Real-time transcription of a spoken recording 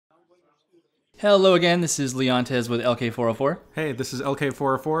Hello again, this is Leontes with LK404. Hey, this is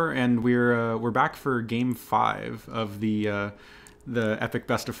LK404, and we're back for Game 5 of the epic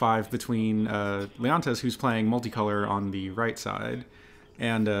best of 5 between Leontes, who's playing multicolor on the right side,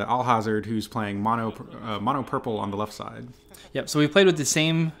 and Alhazard, who's playing mono purple on the left side. Yep, so we played with the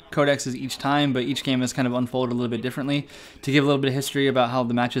same codexes each time, but each game has kind of unfolded a little bit differently. To give a little bit of history about how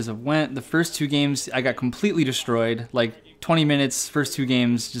the matches have went, the first two games I got completely destroyed, like 20 minutes, first two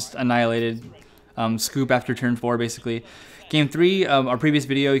games just annihilated. Scoop after turn 4, basically. Game 3, our previous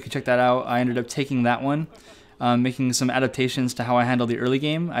video, you can check that out. I ended up taking that one, making some adaptations to how I handled the early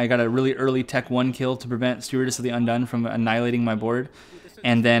game. I got a really early Tech 1 kill to prevent Stewardess of the Undone from annihilating my board.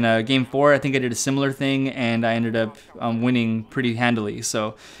 And then Game 4, I think I did a similar thing, and I ended up winning pretty handily.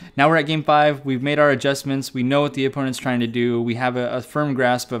 So now we're at Game 5. We've made our adjustments. We know what the opponent's trying to do. We have a firm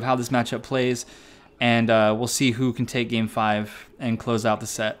grasp of how this matchup plays, and we'll see who can take Game 5 and close out the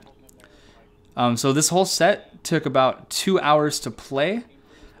set. So this whole set took about 2 hours to play,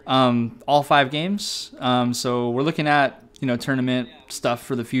 all 5 games. So we're looking at, tournament stuff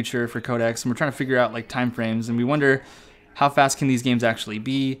for the future for Codex, and we're trying to figure out like time frames, and we wonder how fast can these games actually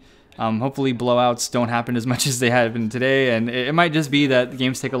be. Hopefully blowouts don't happen as much as they have been today, and it might just be that the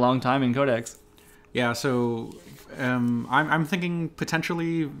games take a long time in Codex. Yeah, so I'm thinking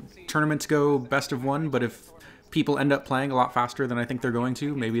potentially tournaments go best of 1, but if people end up playing a lot faster than I think they're going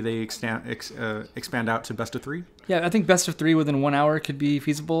to, maybe they expand out to best of 3. Yeah, I think best of 3 within 1 hour could be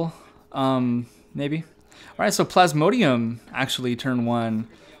feasible, maybe. All right, so Plasmodium, actually, turn 1.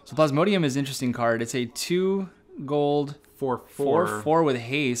 So Plasmodium is an interesting card. It's a 2 gold 4/4 with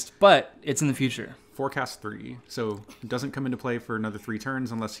haste, but it's in the future. Forecast 3, so it doesn't come into play for another 3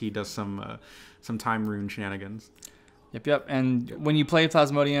 turns unless he does some time rune shenanigans. Yep. And when you play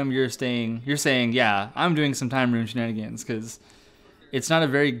Plasmodium, you're saying, yeah, I'm doing some time rune shenanigans, because it's not a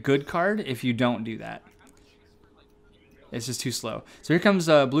very good card if you don't do that. It's just too slow. So here comes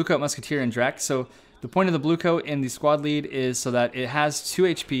Blue Coat Musketeer and Drek. So the point of the Blue Coat in the squad lead is so that it has 2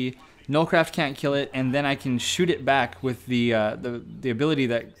 HP, Nullcraft can't kill it, and then I can shoot it back with the ability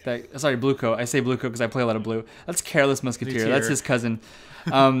that sorry, Blue Coat. I say Blue Coat because I play a lot of blue. That's Careless Musketeer. That's his cousin.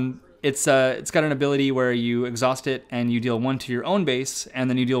 It's got an ability where you exhaust it and you deal 1 to your own base,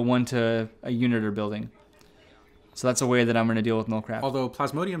 and then you deal 1 to a unit or building. So that's a way that I'm going to deal with Nullcraft. Although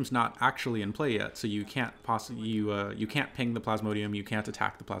Plasmodium's not actually in play yet, so you can't possibly you can't ping the Plasmodium, you can't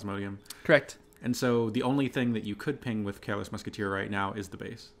attack the Plasmodium. Correct. And so the only thing that you could ping with Careless Musketeer right now is the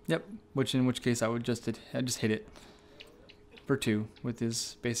base. Yep. In which case I would just hit it for 2 with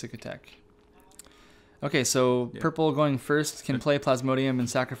his basic attack. Okay, so purple going first can play Plasmodium and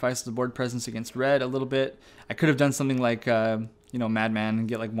sacrifice the board presence against red a little bit. I could have done something like, Madman and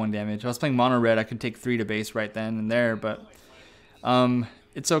get like 1 damage. If I was playing mono red, I could take 3 to base right then and there, but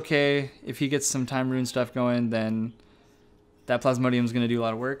it's okay. If he gets some time rune stuff going, then that Plasmodium is going to do a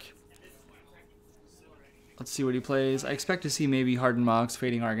lot of work. Let's see what he plays. I expect to see maybe Hardened Mox,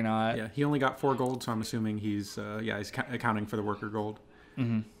 Fading Argonaut. Yeah, he only got 4 gold, so I'm assuming he's accounting for the worker gold.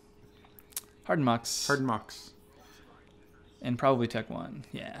 Mm-hmm. Hardened Mox. Hardened Mox. And probably Tech 1.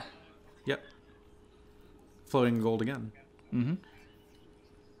 Yeah. Yep. Floating gold again. Mm-hmm.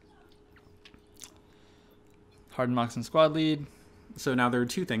 Hardened Mox and squad lead. So now there are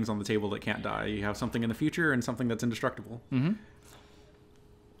 2 things on the table that can't die. You have something in the future and something that's indestructible. Mm-hmm.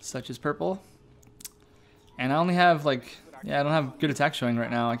 Such as purple. And I only have I don't have good attack showing right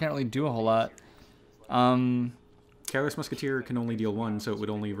now. I can't really do a whole lot. Careless Musketeer can only deal 1, so it would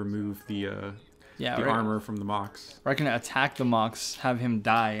only remove the armor from the Mox. Or I can attack the Mox, have him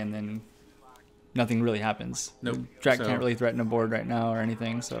die, and then nothing really happens. Nope. Drek can't really threaten a board right now or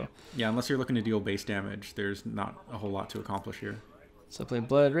anything. So yeah, unless you're looking to deal base damage, there's not a whole lot to accomplish here. So I play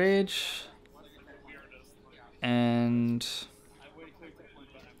Blood Rage. And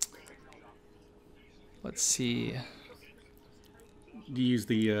let's see. You use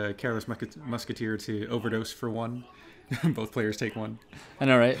the Careless Musketeer to overdose for 1. Both players take 1. I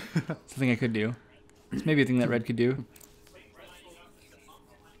know, right? It's a thing I could do. It's maybe a thing that red could do.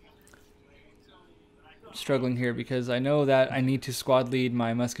 I'm struggling here because I know that I need to squad lead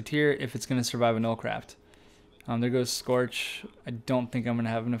my Musketeer if it's going to survive a Nullcraft. There goes Scorch. I don't think I'm going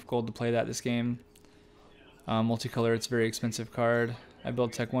to have enough gold to play that this game. Multicolor, it's a very expensive card. I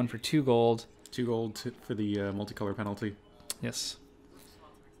built Tech 1 for 2 gold. 2 gold for the multicolor penalty. Yes.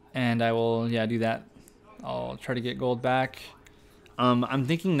 And I will, do that. I'll try to get gold back. I'm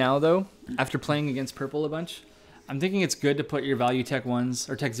thinking now, though, after playing against purple a bunch, I'm thinking it's good to put your value Tech 1s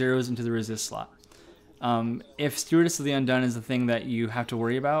or Tech 0s into the resist slot. If Stewardess of the Undone is the thing that you have to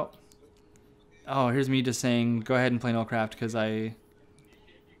worry about, here's me just saying, go ahead and play Nullcraft because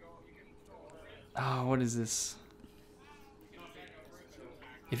Oh, what is this?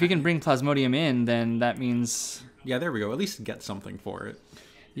 If he can bring Plasmodium in, then that means... Yeah, there we go. At least get something for it.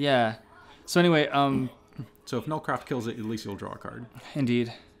 Yeah. So anyway, So if Nullcraft kills it, at least you'll draw a card.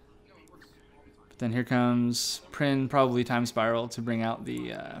 Indeed. But then here comes Prin, probably Time Spiral to bring out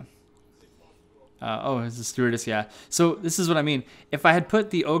the... oh, it's the Stewardess, yeah. So this is what I mean. If I had put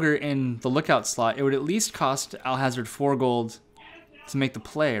the Ogre in the Lookout slot, it would at least cost Alhazard 4 gold to make the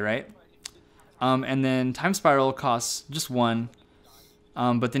play, right? And then Time Spiral costs just 1.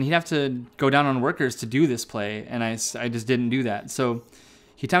 But then he'd have to go down on workers to do this play, and I just didn't do that. So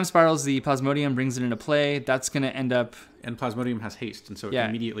he Time Spirals the Plasmodium, brings it into play. That's going to end up... And Plasmodium has haste, and so it can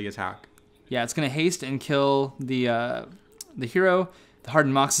immediately attack. Yeah, it's going to haste and kill the hero. The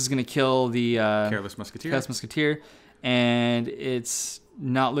Hardened Mox is going to kill the... Careless Musketeer. And it's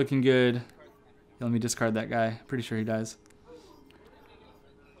not looking good. Let me discard that guy. Pretty sure he dies.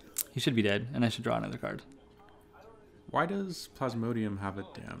 He should be dead, and I should draw another card. Why does Plasmodium have a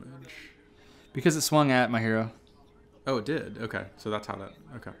damage? Because it swung at my hero. Oh, it did? Okay, so that's how that...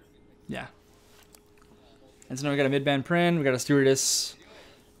 Okay. Yeah. And so now we got a mid-band Prin, we got a Stewardess,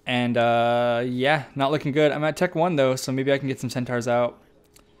 and yeah, not looking good. I'm at Tech 1 though, so maybe I can get some Centaurs out.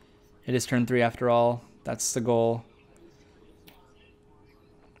 It is turn 3 after all. That's the goal.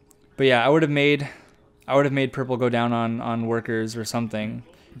 But yeah, I would have made purple go down on workers or something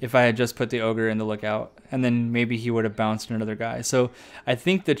if I had just put the Ogre in the Lookout, and then maybe he would have bounced another guy. So I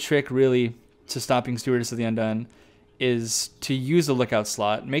think the trick really to stopping Stewardess of the Undone is to use the Lookout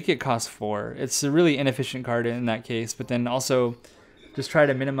slot, make it cost 4. It's a really inefficient card in that case, but then also just try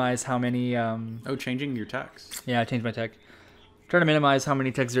to minimize how many... Oh, changing your text. Yeah, I changed my tech. Try to minimize how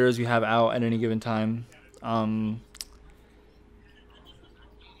many tech zeros you have out at any given time. But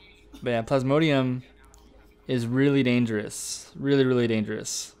yeah, Plasmodium is really dangerous. Really, really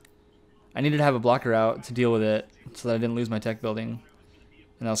dangerous. I needed to have a blocker out to deal with it so that I didn't lose my tech building.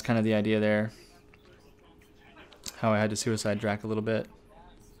 And that was kind of the idea there. How I had to suicide Drac a little bit.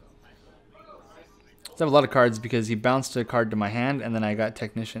 So I have a lot of cards because he bounced a card to my hand and then I got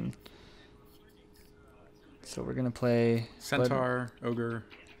Technician. So we're going to play... Centaur, Ogre.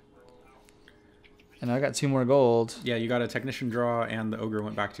 And I got 2 more gold. Yeah, you got a Technician draw and the Ogre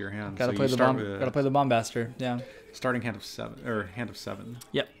went back to your hand. Gotta play the Bombaster, yeah. Starting hand of 7, or hand of 7.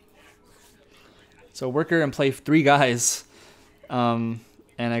 Yep. So worker and play 3 guys. And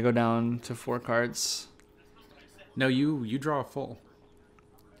I go down to 4 cards. No, you draw a full.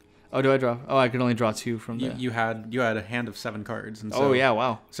 Oh, do I draw? Oh, I could only draw 2 from the... You had a hand of 7 cards. And so, oh, yeah,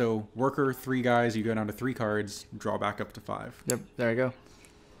 wow. So worker, 3 guys, you go down to 3 cards, draw back up to 5. Yep, there I go.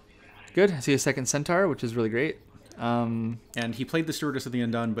 Good. I see a second Centaur, which is really great. And he played the Stewardess of the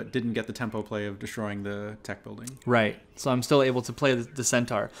Undone, but didn't get the tempo play of destroying the tech building. Right. So I'm still able to play the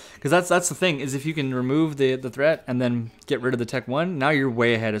Centaur. Because that's the thing, is if you can remove the threat and then get rid of the Tech 1, now you're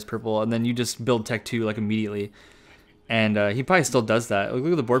way ahead as purple, and then you just build Tech 2 like immediately. And he probably still does that.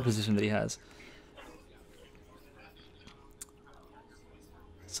 Look at the board position that he has.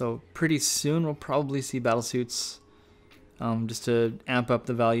 So pretty soon we'll probably see Battlesuits just to amp up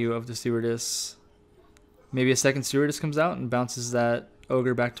the value of the Stewardess. Maybe a second Stewardess comes out and bounces that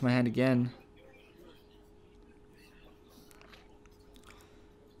Ogre back to my hand again.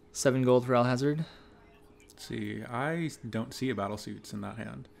 7 gold for Alhazard. Let's see, I don't see a Battlesuits in that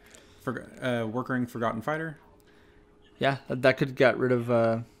hand. Workering Forgotten Fighter. Yeah, that could get rid of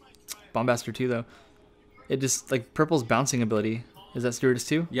Bombaster too, though. It just, like, purple's bouncing ability. Is that Stewardess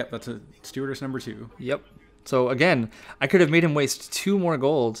 2? Yep, that's a Stewardess number 2. Yep. So again, I could have made him waste 2 more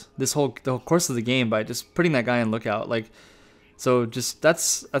gold the whole course of the game by just putting that guy in Lookout. Like, so just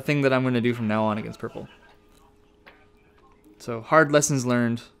that's a thing that I'm going to do from now on against purple. So hard lessons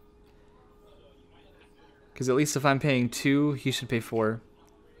learned. Because at least if I'm paying 2, he should pay 4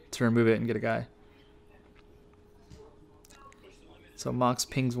 to remove it and get a guy. So Mox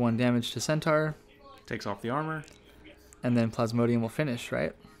pings 1 damage to Centaur. Takes off the armor. And then Plasmodium will finish,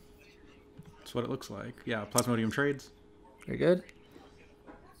 right? That's what it looks like. Yeah, Plasmodium trades. Very good.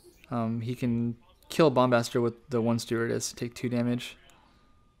 He can kill Bombaster with the 1 Stewardess, take 2 damage.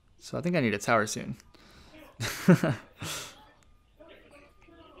 So I think I need a tower soon.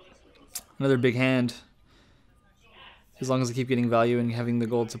 Another big hand. As long as I keep getting value and having the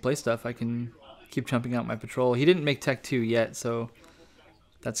gold to play stuff, I can keep chumping out my patrol. He didn't make Tech 2 yet, so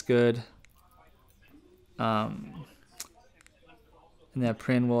that's good. And that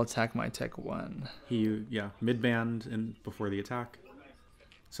Prin will attack my Tech 1. Mid-band and before the attack,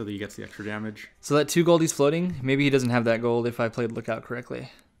 so that he gets the extra damage. So that 2 gold he's floating, maybe he doesn't have that gold if I played Lookout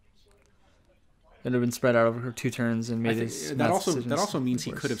correctly. It would have been spread out over 2 turns and made his that decisions also means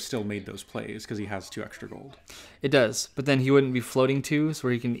he worse. could have still made those plays because he has 2 extra gold. It does, but then he wouldn't be floating 2, so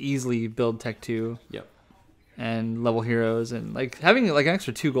where he can easily build tech 2. Yep. And level heroes, and like having like an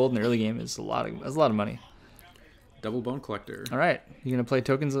extra 2 gold in the early game is a lot of money. Double Bone Collector. All right, you're gonna play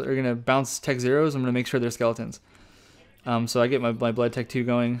tokens. Or you're gonna bounce tech 0s. I'm gonna make sure they're skeletons. So I get my blood tech 2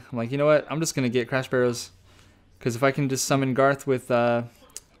 going. I'm like, you know what? I'm just gonna get Crashbarrows, because if I can just summon Garth with.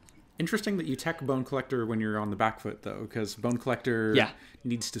 Interesting that you tech Bone Collector when you're on the back foot though, because Bone Collector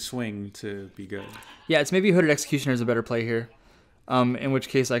needs to swing to be good. Yeah, it's maybe Hooded Executioner is a better play here. In which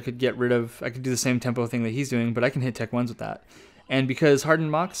case I could do the same tempo thing that he's doing, but I can hit tech 1s with that. And because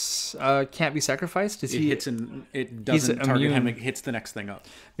Hardened Mox can't be sacrificed, it doesn't target him, it hits the next thing up.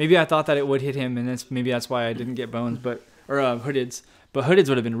 Maybe I thought that it would hit him, and maybe that's why I didn't get bones, or Hoodeds. But Hoodeds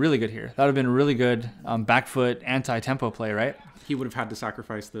would have been really good here. That would have been a really good back foot anti-tempo play, right? He would have had to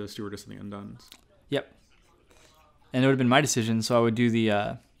sacrifice the Stewardess and the Undones. Yep. And it would have been my decision, so I would do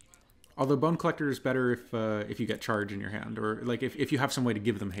the... Although Bone Collector is better if you get charge in your hand, or like if you have some way to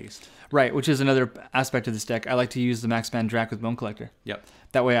give them haste. Right, which is another aspect of this deck. I like to use the Max Band Drac with Bone Collector. Yep.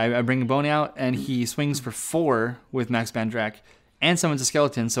 That way I bring a Bone out, and he swings for 4 with Max Band Drac, and summons a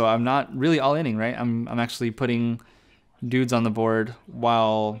skeleton, so I'm not really all-inning, right? I'm actually putting dudes on the board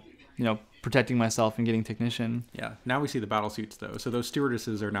while, protecting myself and getting Technician. Yeah, now we see the battle suits, though. So those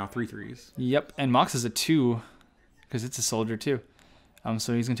Stewardesses are now 3/3s. Yep, and Mox is a 2, because it's a soldier, too.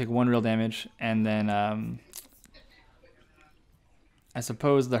 So he's going to take 1 real damage, and then I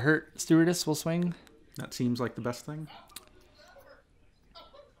suppose the hurt Stewardess will swing. That seems like the best thing.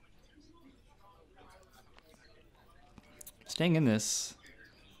 Staying in this,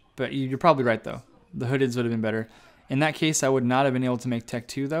 but you're probably right, though. The Hoodeds would have been better. In that case, I would not have been able to make tech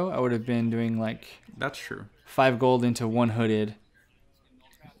 2, though. I would have been doing, That's true. 5 gold into 1 Hooded,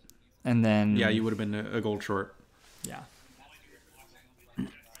 and then... Yeah, you would have been a gold short. Yeah.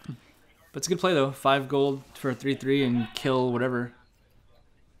 But it's a good play, though. 5 gold for a 3/3 and kill whatever.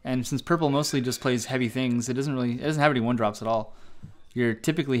 And since purple mostly just plays heavy things, it doesn't have any 1-drops at all. You're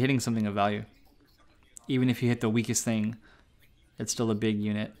typically hitting something of value. Even if you hit the weakest thing, it's still a big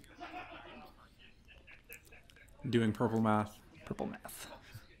unit. Doing purple math. Purple math.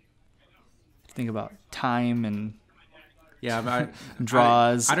 Think about time and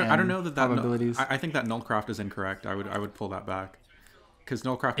draws. I don't know that probabilities. I think that Nullcraft is incorrect. I would pull that back. Because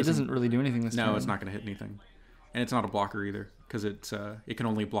Nullcraft doesn't really do anything this turn. No, it's not going to hit anything. And it's not a blocker either, because it can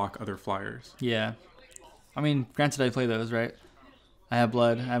only block other flyers. Yeah. I mean, granted I play those, right? I have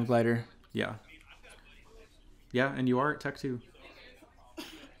Blood, I have Glider. Yeah. Yeah, and you are at Tech 2.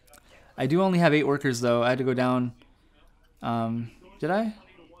 I do only have 8 workers, though. I had to go down. Did I?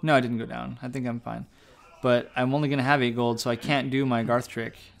 No, I didn't go down. I think I'm fine. But I'm only going to have 8 gold, so I can't do my Garth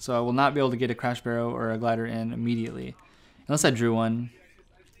trick. So I will not be able to get a Crashbarrow or a Glider in immediately. Unless I drew one.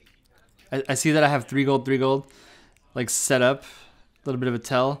 I see that I have 3 gold, like set up. A little bit of a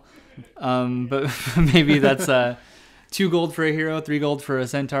tell. But maybe that's 2 gold for a hero, 3 gold for a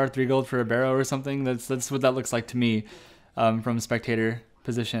centaur, 3 gold for a barrow or something. That's what that looks like to me from a spectator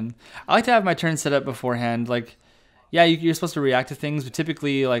position. I like to have my turn set up beforehand. Like, yeah, you're supposed to react to things, but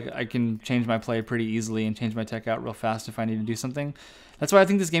typically, like, I can change my play pretty easily and change my tech out real fast if I need to do something. That's why I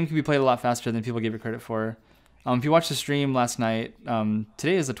think this game can be played a lot faster than people give it credit for. If you watched the stream last night,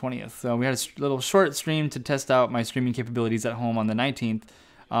 today is the 20th, so we had a little short stream to test out my streaming capabilities at home on the 19th.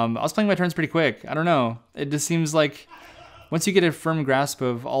 I was playing my turns pretty quick. I don't know. It just seems like once you get a firm grasp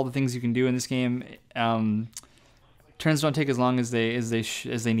of all the things you can do in this game, turns don't take as long as they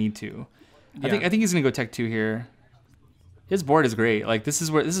need to. Yeah. I think he's gonna go tech 2 here. His board is great. Like this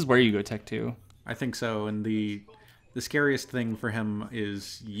is where you go tech 2. I think so, and the scariest thing for him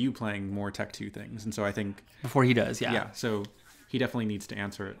is you playing more tech 2 things, and so I think before he does, yeah. Yeah, so he definitely needs to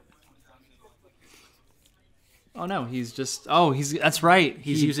answer it. Oh no, that's right.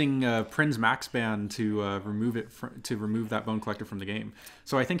 He's using Prin's Max Ban to remove that Bone Collector from the game.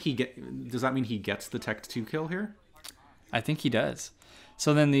 So I think does that mean he gets the tech 2 kill here? I think he does.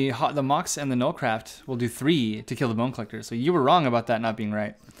 So then the Mox and the Nullcraft will do 3 to kill the Bone Collector. So you were wrong about that not being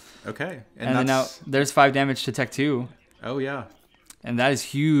right. Okay. And then now there's 5 damage to tech 2. Oh yeah. And that is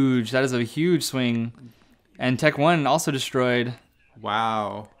huge. That is a huge swing. And tech 1 also destroyed.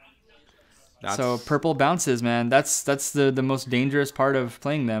 Wow. So purple bounces, man. That's the most dangerous part of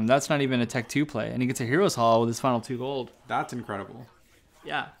playing them. That's not even a tech 2 play. And he gets a Hero's Hall with his final 2 gold. That's incredible.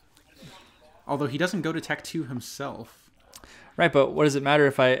 Yeah. Although he doesn't go to tech 2 himself. Right, but what does it matter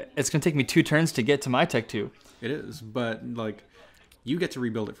if it's going to take me 2 turns to get to my tech 2? It is, but like you get to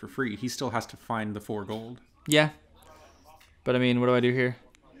rebuild it for free. He still has to find the 4 gold. Yeah. But I mean, what do I do here?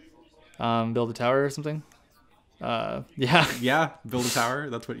 Build a tower or something. Yeah. Yeah, build a tower.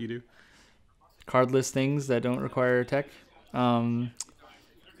 That's what you do. Cardless things that don't require tech.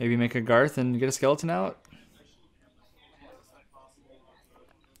 Maybe make a Garth and get a skeleton out.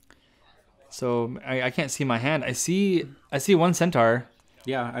 So I can't see my hand. I see one centaur.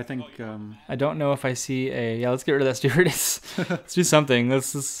 Yeah, I think. I don't know if I see a. Yeah, let's get rid of that stewardess. Let's do something.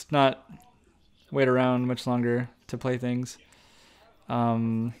 Let's just not wait around much longer to play things.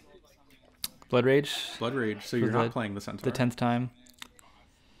 Blood Rage. Blood Rage. So you're not playing the centaur. The 10th time.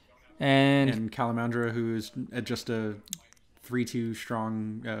 And Calamandra, who's just a 3/2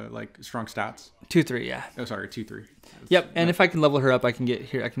 strong, strong stats. 2/3, yeah. Oh, sorry, 2/3. Yep, and if I can level her up, I can get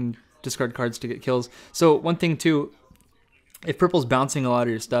here. I can discard cards to get kills. So one thing too, if purple's bouncing a lot of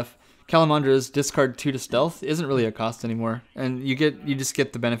your stuff, Calamandra's discard 2 to stealth isn't really a cost anymore, and you just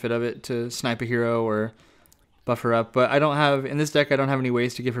get the benefit of it to snipe a hero or buff her up. But I don't have in this deck. I don't have any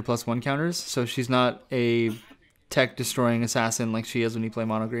ways to give her +1 counters, so she's not a tech destroying assassin like she is when you play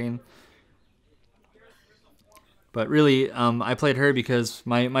mono green. But really, I played her because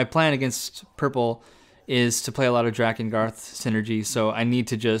my plan against purple is to play a lot of Drac and Garth synergy. So I need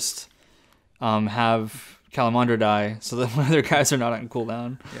to just have Calamandra die so that one of their guys are not on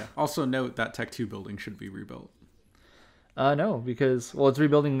cooldown. Yeah. Also note that Tech 2 building should be rebuilt. No, because it's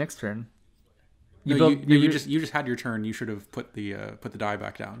rebuilding next turn. You just had your turn. You should have put the die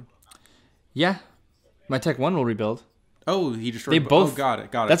back down. Yeah, my Tech 1 will rebuild. Oh, he destroyed. They both. Oh, got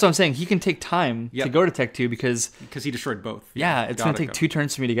it. That's what I'm saying. He can take time to go to Tech 2 because he destroyed both. Yeah, it's going to take 2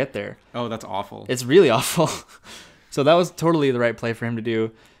 turns for me to get there. Oh, that's awful. It's really awful. So that was totally the right play for him to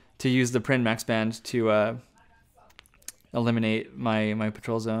do, to use the Prin Max Band to eliminate my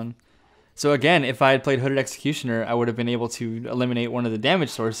patrol zone. So again, if I had played Hooded Executioner, I would have been able to eliminate one of the damage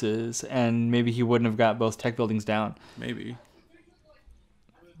sources, and maybe he wouldn't have got both tech buildings down. Maybe.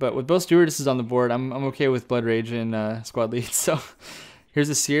 But with both Stewardesses on the board, I'm okay with Blood Rage and squad lead. So here's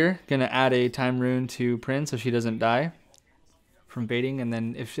a Seer. Going to add a time rune to Prin so she doesn't die from baiting. And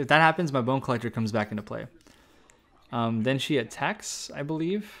then if that happens, my Bone Collector comes back into play. Then she attacks, I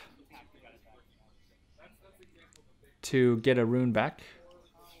believe, to get a rune back.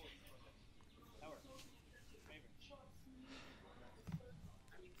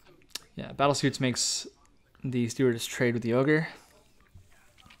 Yeah, Battlesuits makes the Stewardess trade with the Ogre.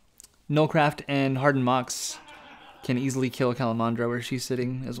 Nullcraft and Hardened Mox can easily kill Calamandra where she's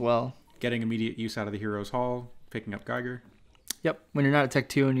sitting as well. Getting immediate use out of the Hero's Hall, picking up Geiger. Yep, when you're not at Tech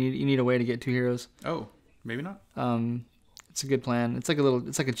 2 and you need a way to get 2 heroes. Oh, maybe not. It's a good plan. It's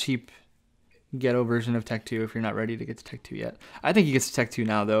like a cheap ghetto version of Tech 2 if you're not ready to get to Tech 2 yet. I think he gets to Tech 2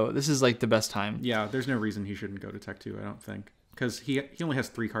 now though. This is like the best time. Yeah, there's no reason he shouldn't go to Tech 2, I don't think. Because he only has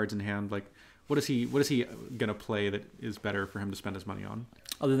 3 cards in hand. Like, what is he gonna play that is better for him to spend his money on?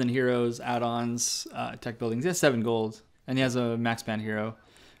 Other than heroes, add-ons, tech buildings. He has 7 gold, and he has a max band hero.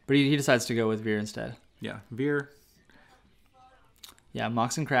 But he decides to go with Veer instead. Yeah, Veer. Yeah,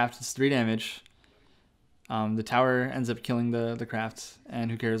 Mox and Craft, it's 3 damage. The tower ends up killing the Craft, and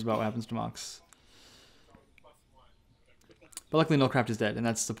who cares about what happens to Mox? But luckily Nullcraft is dead, and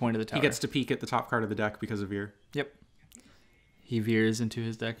that's the point of the tower. He gets to peek at the top card of the deck because of Veer. Yep. He veers into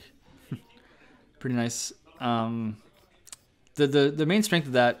his deck. Pretty nice. The main strength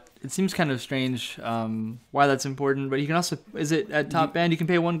of that, it seems kind of strange why that's important, but you can also, is it at top band, you can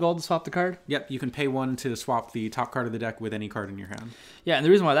pay 1 gold to swap the card? Yep, you can pay 1 to swap the top card of the deck with any card in your hand. Yeah, and the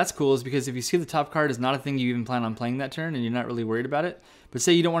reason why that's cool is because if you see the top card is not a thing you even plan on playing that turn and you're not really worried about it, but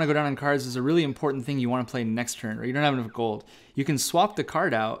say you don't want to go down on cards, there's a really important thing you want to play next turn, or you don't have enough gold, you can swap the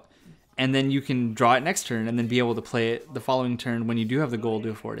card out and then you can draw it next turn and then be able to play it the following turn when you do have the gold to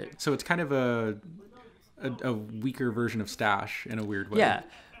afford it. So it's kind of a weaker version of Stash in a weird way. Yeah,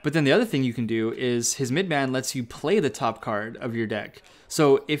 but then the other thing you can do is his midman lets you play the top card of your deck.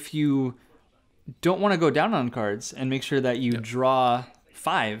 So if you don't want to go down on cards and make sure that you draw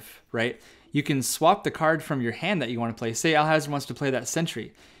 5, right? You can swap the card from your hand that you want to play. Say Alhazard wants to play that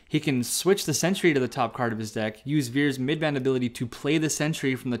Sentry. He can switch the Sentry to the top card of his deck, use Veer's midband ability to play the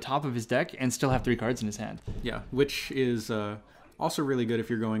Sentry from the top of his deck, and still have 3 cards in his hand. Yeah, which is also really good if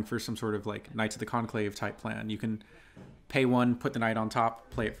you're going for some sort of like Knights of the Conclave type plan. You can pay 1, put the knight on top,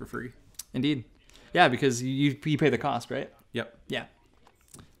 play it for free. Indeed. Yeah, because you pay the cost, right? Yep. Yeah.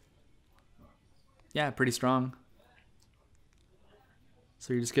 Yeah, pretty strong.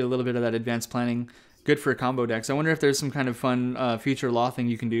 So you just get a little bit of that advanced planning. Good for combo decks. I wonder if there's some kind of fun future law thing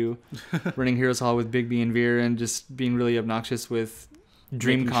you can do, running Heroes Hall with Big B and Veer and just being really obnoxious with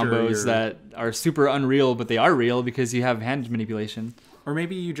dream combos that are super unreal, but they are real because you have hand manipulation. Or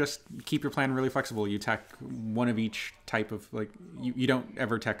maybe you just keep your plan really flexible. You tech 1 of each type of, like, you don't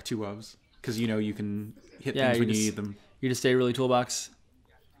ever tech 2 ofs. because you can hit Yeah, things when you need them. You just stay really toolbox.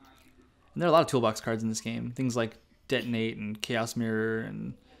 And there are a lot of toolbox cards in this game. Things like Detonate and Chaos Mirror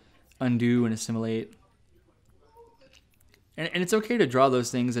and Undo and Assimilate. And it's okay to draw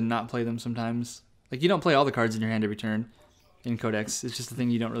those things and not play them sometimes. Like, you don't play all the cards in your hand every turn in Codex. It's just a thing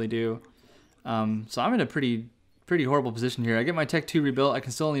you don't really do. So I'm in a pretty horrible position here. I get my Tech 2 rebuilt. I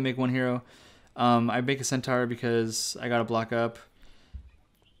can still only make one hero. I make a Centaur because I got to block up.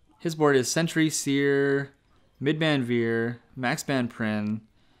 His board is Sentry, Seer, Midband Veer, Max Band Prin,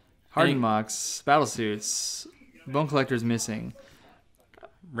 Hardened Mox, Battlesuits, Bone Collector's missing.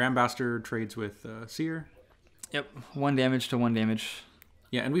 Rambastor trades with Seer. Yep, 1 damage to 1 damage.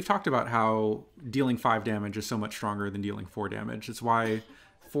 Yeah, and we've talked about how dealing 5 damage is so much stronger than dealing 4 damage. It's why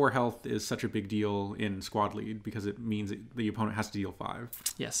 4 health is such a big deal in Squad Lead, because it means that the opponent has to deal 5.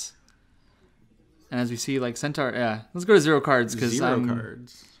 Yes. And as we see, like, Centaur, yeah. Let's go to 0 cards, because I'm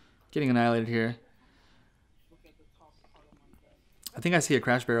getting annihilated here. I think I see a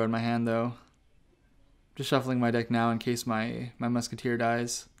Crashbarrow in my hand, though. Just shuffling my deck now in case my Musketeer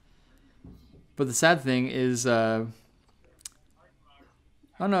dies. But the sad thing is... oh,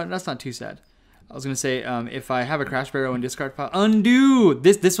 no, that's not too sad. I was going to say, if I have a Crashbarrow and discard pile... Undo!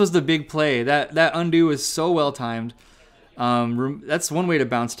 This was the big play. That Undo is so well timed. That's one way to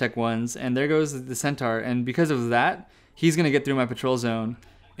bounce Tech 1s. And there goes the Centaur. And because of that, he's going to get through my Patrol Zone.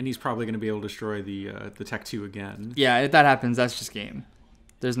 And he's probably going to be able to destroy the Tech 2 again. Yeah, if that happens, that's just game.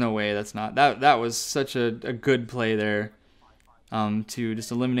 There's no way that's not. That was such a good play there, to just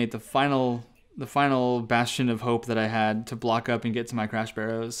eliminate the final bastion of hope that I had to block up and get to my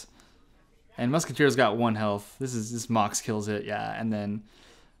Crashbarrows. And Musketeer's got 1 health. This Mox kills it, yeah. And then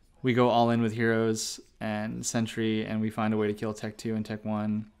we go all in with heroes and Sentry, and we find a way to kill Tech 2 and Tech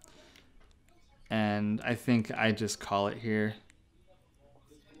 1. And I think I just call it here.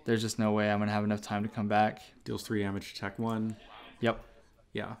 There's just no way I'm going to have enough time to come back. Deals 3 damage to Tech 1. Yep.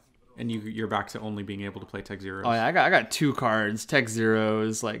 Yeah. And you're back to only being able to play Tech 0s. Oh, yeah, I got 2 cards. Tech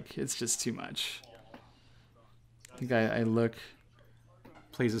 0s, like, it's just too much. I think I look...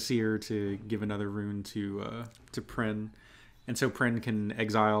 Plays a Seer to give another rune to Prin. And so Prin can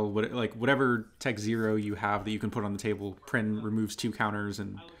exile whatever Tech 0 you have that you can put on the table. Prin removes 2 counters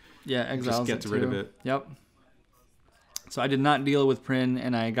and exiles just gets rid of it. Yep. So I did not deal with Prin,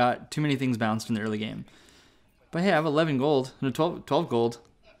 and I got too many things bounced in the early game. But hey, I have 11 gold. No, 12 gold.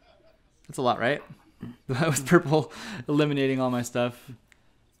 That's a lot, right? With purple eliminating all my stuff.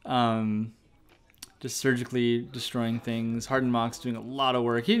 Just surgically destroying things. Hardened Mox doing a lot of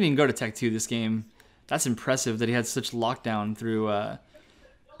work. He didn't even go to Tech 2 this game. That's impressive that he had such lockdown through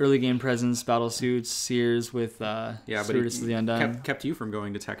early game presence, battle suits, Seers with Stewardess of the Undone. Kept you from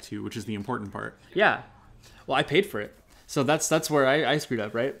going to Tech 2, which is the important part. Yeah. Well, I paid for it. So that's where I screwed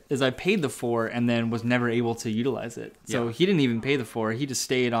up, right? Is I paid the 4 and then was never able to utilize it. So he didn't even pay the 4. He just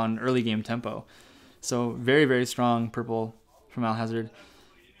stayed on early game tempo. So very, very strong purple from Alhazard.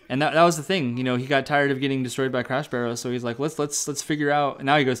 And that was the thing. You know, he got tired of getting destroyed by Crashbarrow, so he's like, let's figure out. And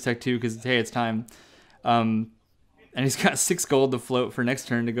now he goes Tech 2 because, hey, it's time. And he's got 6 gold to float for next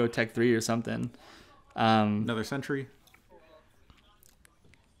turn to go Tech 3 or something. Another Sentry.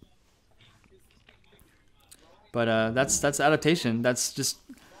 But that's adaptation. That's just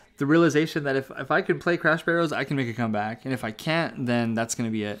the realization that if I can play Crashbarrows, I can make a comeback. And if I can't, then that's going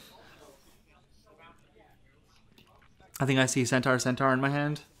to be it. I think I see Centaur in my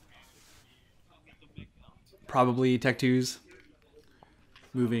hand. Probably Tech 2s.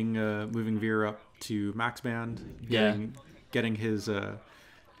 Moving Veer up to max band. Getting his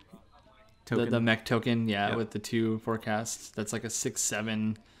token. The mech token, with the 2 forecasts. That's like a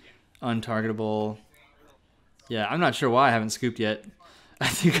 6/7 untargetable. Yeah, I'm not sure why I haven't scooped yet. I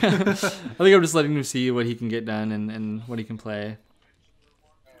think I'm just letting him see what he can get done and what he can play.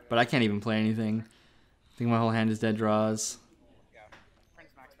 But I can't even play anything. I think my whole hand is dead draws.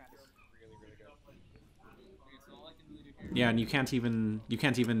 Yeah, and you can't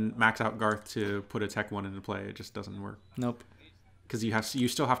even max out Garth to put a Tech 1 into play. It just doesn't work. Nope. Because you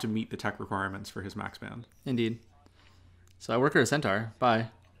still have to meet the Tech requirements for his max band. Indeed. So I work her a Centaur. Bye.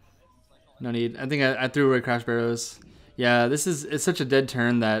 No need. I think I threw away Crashbarrows. Yeah, it's such a dead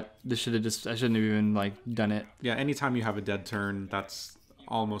turn that I shouldn't have even done it. Yeah, anytime you have a dead turn, that's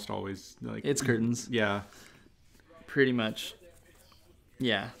almost always it's curtains. Yeah. Pretty much.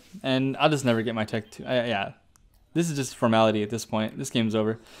 Yeah. And I'll just never get my Tech 2. Yeah. This is just formality at this point. This game's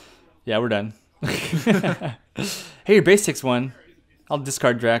over. Yeah, we're done. Hey, your base takes 1. I'll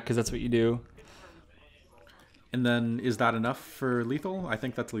discard Drac because that's what you do. And then, is that enough for lethal? I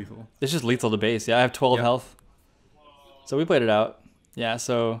think that's lethal. It's just lethal to base. Yeah, I have 12 health. So we played it out. Yeah,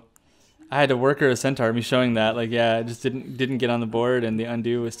 so I had to work or a centaur. Me showing that, like, yeah, it just didn't get on the board, and the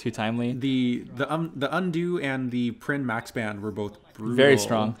undo was too timely. The undo and the Prin max band were both brutal. Very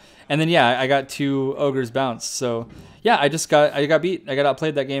strong. And then yeah, I got 2 ogres bounced. So yeah, I got beat. I got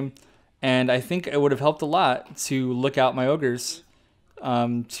outplayed that game, and I think it would have helped a lot to look out my ogres,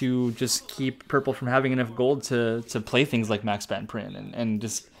 to just keep purple from having enough gold to play things like max band Prin and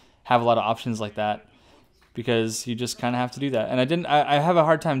just have a lot of options like that. Because you just kind of have to do that. And I have a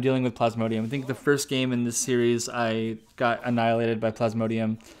hard time dealing with Plasmodium. I think the first game in this series, I got annihilated by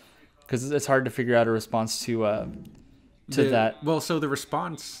Plasmodium because it's hard to figure out a response to that. Well, so the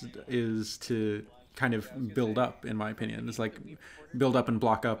response is to kind of build up, in my opinion. It's like build up and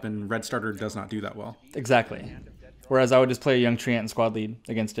block up, and Red Starter does not do that well. Exactly. Whereas I would just play a young Treant and squad lead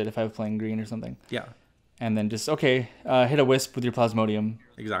against it if I was playing green or something. Yeah. And then just, okay, hit a wisp with your Plasmodium.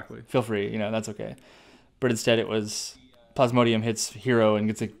 Exactly. Feel free, that's okay. But instead it was Plasmodium hits hero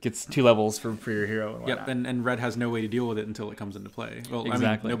and gets 2 levels for your hero. And yep, and Red has no way to deal with it until it comes into play. Well, exactly.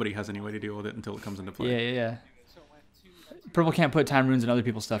 I mean, nobody has any way to deal with it until it comes into play. Yeah. Purple can't put time runes in other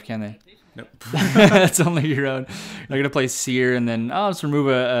people's stuff, can they? Nope. That's only your own. You're going to play Seer, and then I'll just remove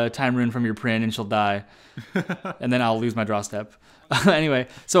a time rune from your Prin, and she'll die. And then I'll lose my draw step. Anyway,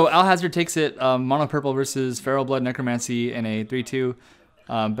 so Alhazard takes it, mono purple versus Feral Blood Necromancy in a 3-2.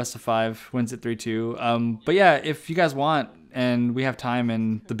 Best of 5, wins it 3-2. But yeah, if you guys want and we have time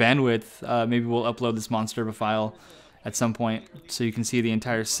and the bandwidth, maybe we'll upload this Monsterba file at some point so you can see the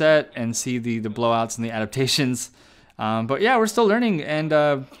entire set and see the blowouts and the adaptations. But yeah, we're still learning, and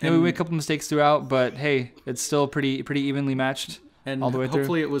maybe we make a couple mistakes throughout, but hey, it's still pretty evenly matched all the way through.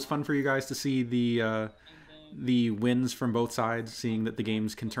 Hopefully it was fun for you guys to see the wins from both sides, seeing that the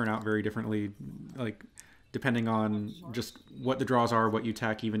games can turn out very differently, like depending on just what the draws are, what you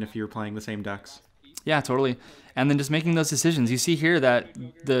tech, even if you're playing the same decks. Yeah, totally. And then just making those decisions. You see here that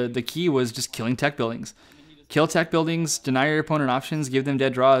the key was just killing tech buildings. Kill tech buildings, deny your opponent options, give them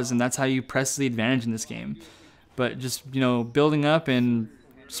dead draws, and that's how you press the advantage in this game. But just, building up and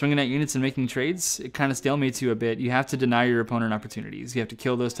swinging at units and making trades, it kind of stalemates you a bit. You have to deny your opponent opportunities. You have to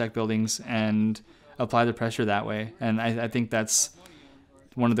kill those tech buildings and apply the pressure that way. And I think that's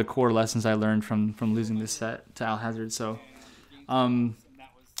one of the core lessons I learned from losing this set to Alhazard. So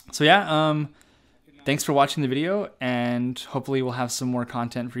yeah, thanks for watching the video, and hopefully we'll have some more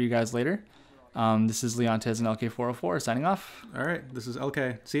content for you guys later. This is Leontes and LK404 signing off. All right, this is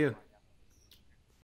LK. See you.